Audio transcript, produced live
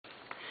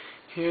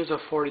Here's a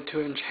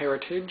 42-inch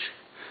Heritage.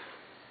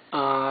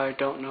 I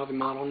don't know the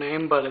model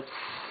name, but it's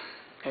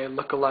a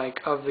look-alike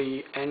of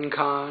the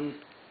Encon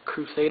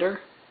Crusader.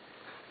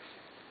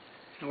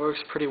 It works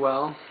pretty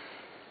well.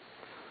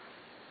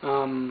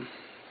 And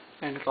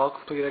it's all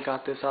complete. I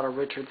got this out of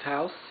Richard's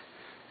house,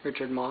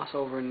 Richard Moss,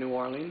 over in New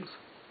Orleans.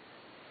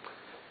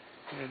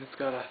 And it's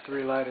got a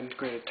 3-light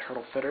integrated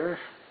turtle fitter.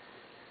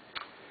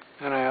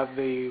 And I have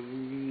the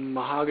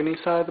mahogany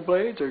side of the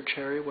blades, or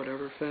cherry,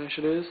 whatever finish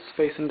it is,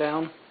 facing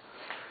down,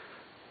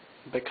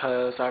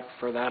 because I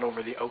prefer that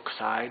over the oak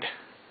side.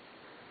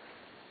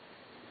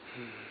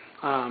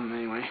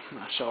 Anyway,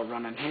 I shall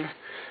run in here.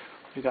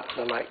 We got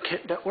the light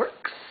kit that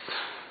works.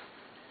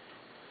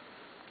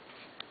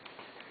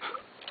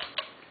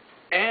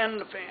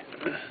 And the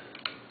fan.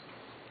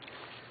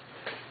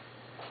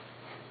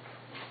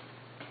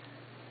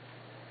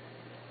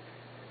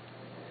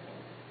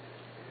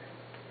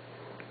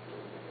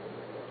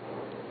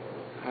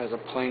 There's a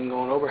plane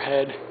going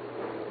overhead.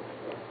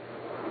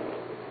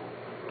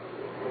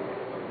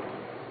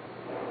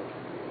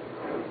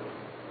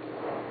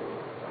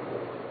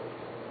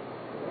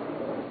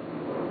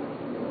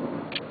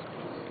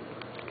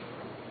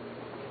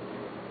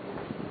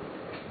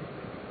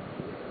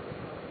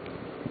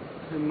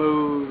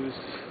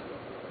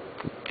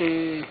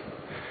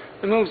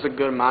 It moves a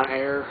good amount of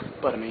air,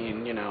 but I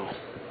mean, you know,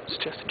 it's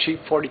just a cheap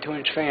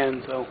 42-inch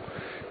fan, so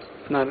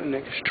it's not an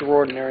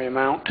extraordinary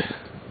amount.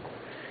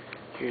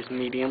 Here's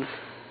medium.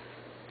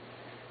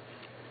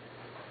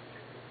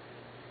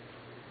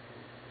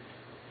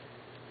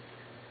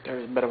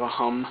 There's a bit of a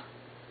hum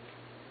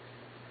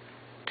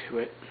to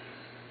it.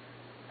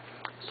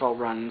 This all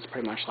runs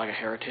pretty much like a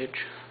Heritage,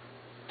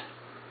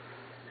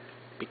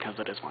 because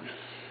it is one.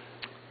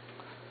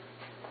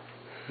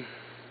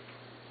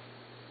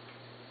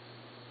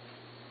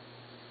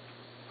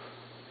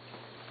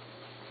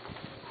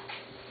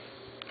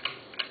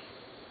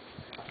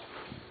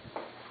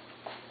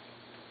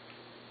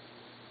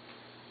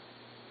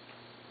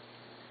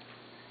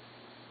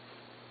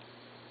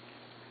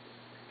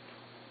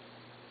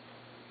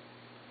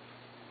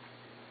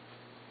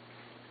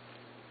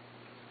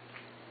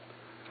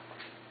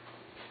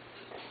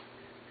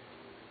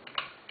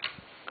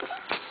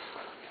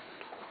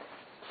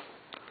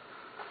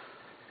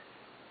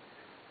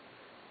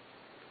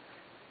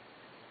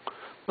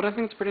 But I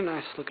think it's a pretty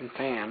nice looking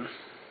fan.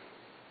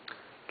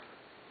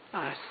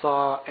 I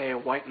saw a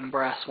white and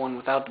brass one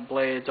without the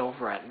blades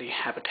over at the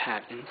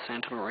Habitat in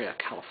Santa Maria,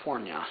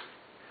 California.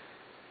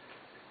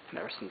 And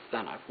ever since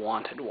then I've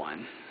wanted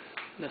one.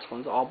 This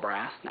one's all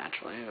brass,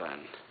 naturally, but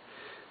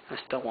I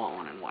still want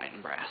one in white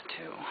and brass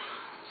too.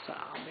 So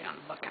I'll be on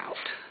the lookout.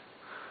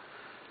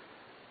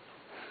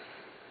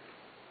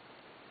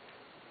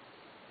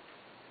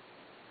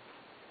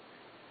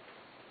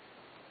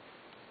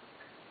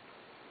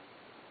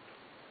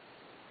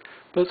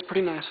 But it's a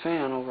pretty nice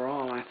fan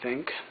overall, I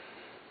think.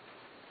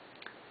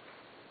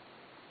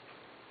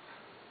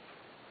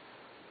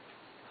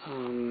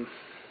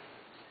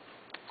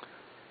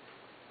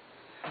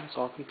 It's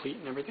all complete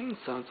and everything,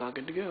 so it's all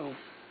good to go.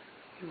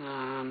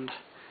 And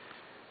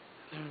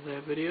there's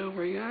that video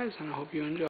for you guys, and I hope you enjoy.